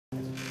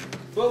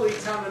Bully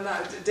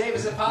Tanana. Dave,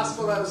 is it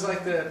possible that was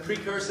like the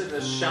precursor to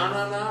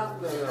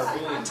Shanana? The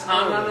Bully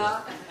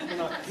Tanana? You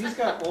know, he's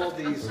got all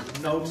these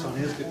notes on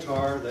his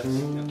guitar that's...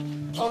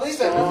 Oh, these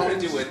have nothing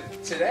to do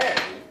with today.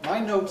 My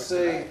notes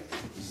say,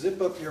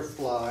 zip up your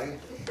fly,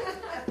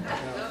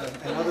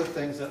 and other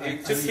things that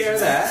You took care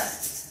of that.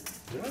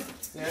 Really?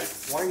 Yeah.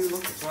 Why are you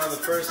looking? It's one of the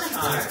first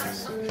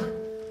times.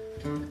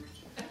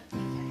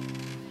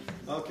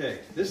 Okay,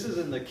 this is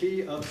in the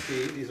key of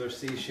C. These are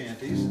sea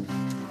shanties.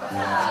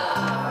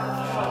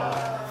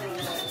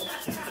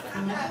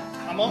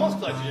 I'm almost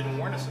glad you didn't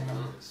warn us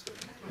about this.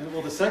 And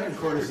well, the second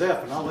chord is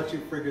F, and I'll let you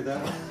figure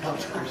that one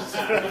out first.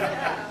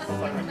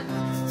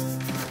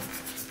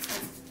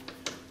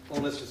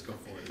 Well, let's just go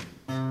for it.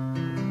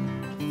 And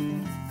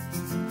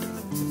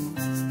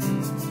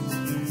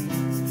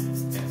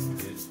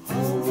it's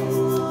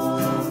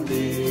home,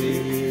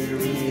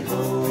 dearie,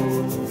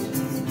 home.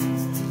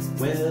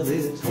 Well,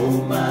 it's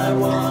home I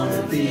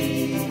wanna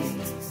be.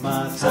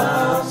 My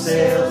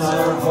topsails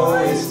are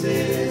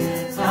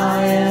hoisted.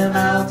 I am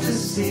out to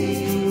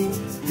sea.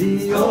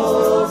 The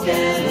oak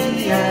and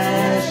the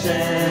ash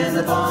and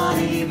the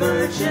bonny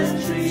birch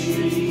and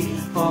tree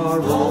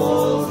are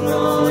all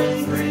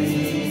growing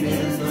green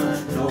in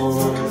the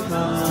North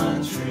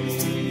Country.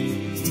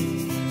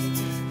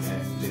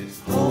 And it's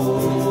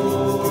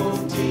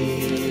home,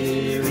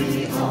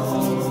 dearie,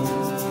 home.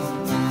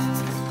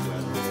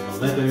 Well,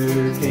 the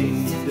letter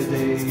came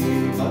today,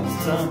 but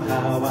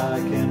somehow I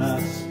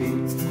cannot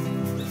speak.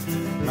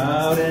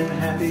 Proud and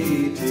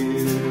happy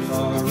tears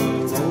are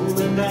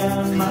rolling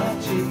down my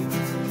cheek.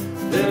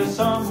 There's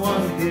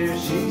someone here,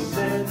 she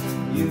said,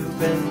 you've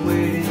been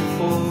waiting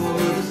for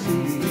to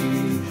see.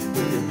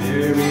 With your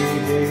merry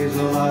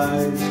hazel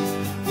eyes,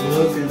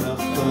 looking up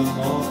from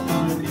off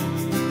my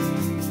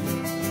knees.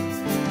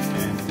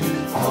 And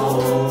it's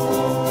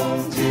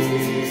home,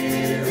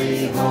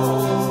 dearie,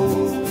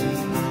 home.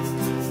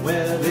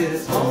 Well,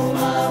 it's home I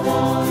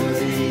want to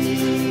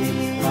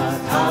be. My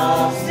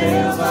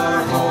topsails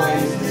are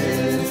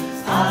hoisted.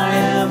 I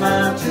am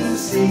out to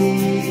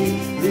sea.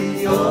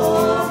 The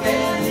oak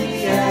and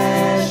the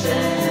ash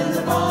and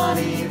the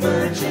bonny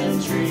birch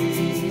and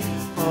tree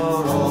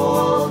are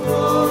all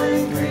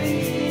growing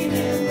green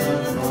in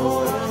the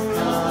North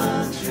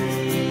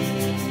Country.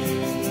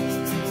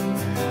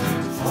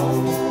 And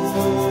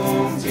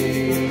home,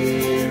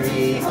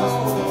 dearie,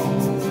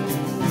 home.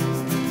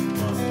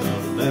 But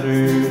the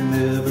letter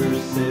never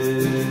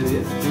said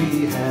if we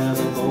have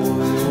a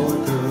boy or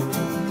girl.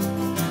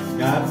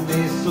 Got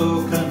me so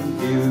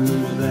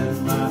confused that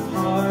my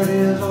heart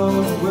is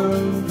all the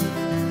world.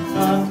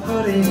 I'm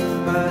putting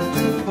back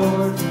to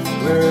port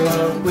where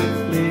I'll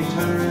quickly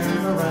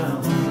turn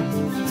around.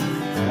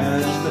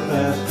 Catch the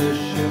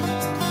fastest ship,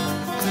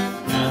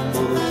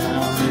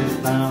 Campbelltown is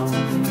bound.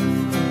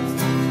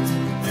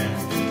 And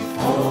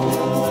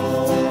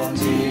home,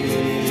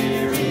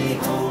 dearie,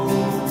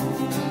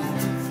 home.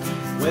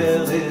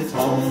 Well, it's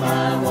home I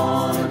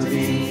want to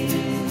be.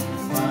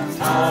 My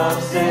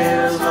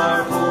topsails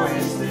are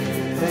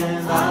hoisted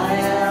and I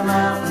am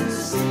out to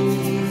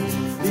sea.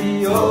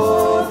 The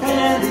oak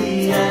and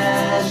the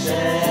ash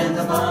and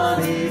the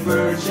bonny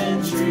birch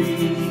and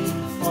tree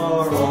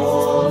are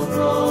all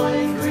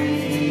growing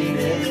green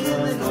in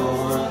the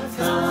North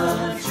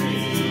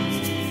Country.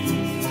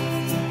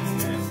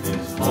 And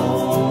it's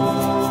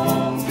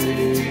home,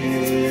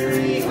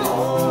 dearie,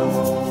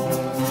 home.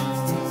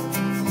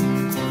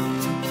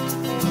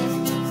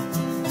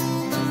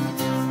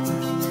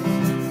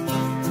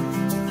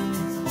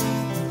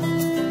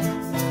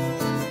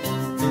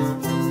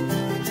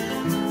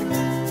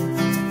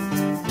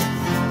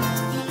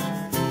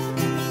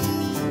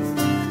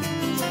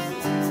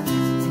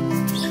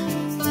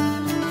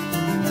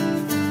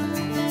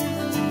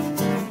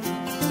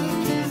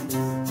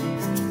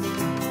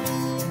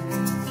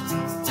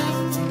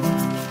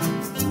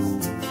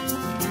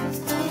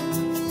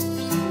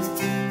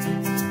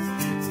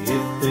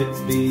 If it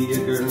be a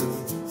girl,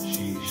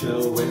 she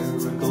shall wear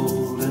a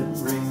golden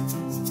ring.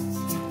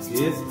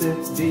 If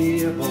it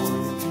be a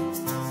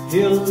boy,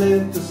 he'll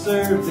live to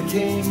serve the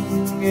king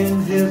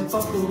in his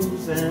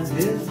buckles and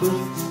his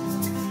boots.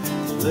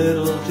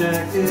 Little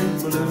jacket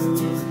blue,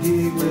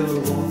 he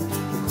will want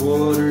the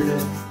quarter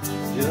deck,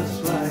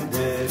 just like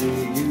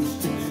Daddy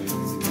used to do.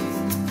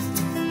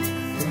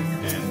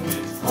 And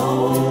it's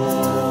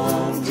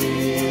home,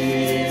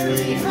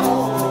 dearie,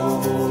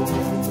 home.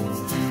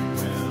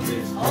 Well,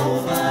 it's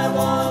home I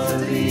want to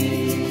be.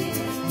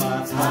 My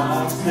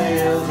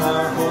topsails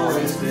are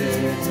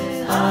hoisted.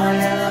 I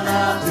am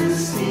out to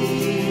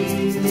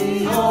sea.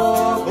 The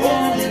oak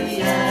and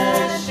the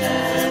ash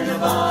and the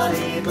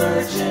bonny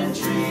birch and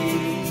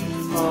tree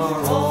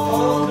are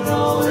all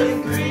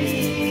growing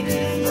green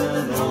in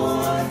the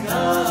North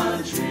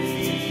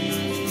Country.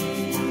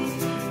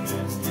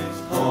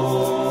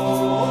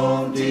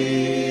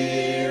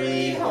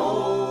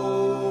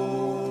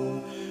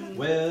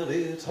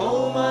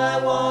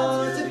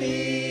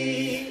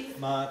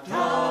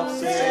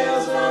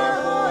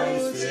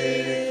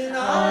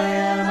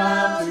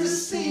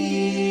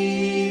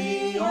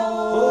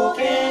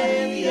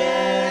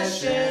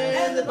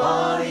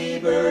 bonny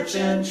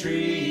birchen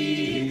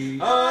tree,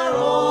 our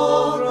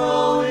old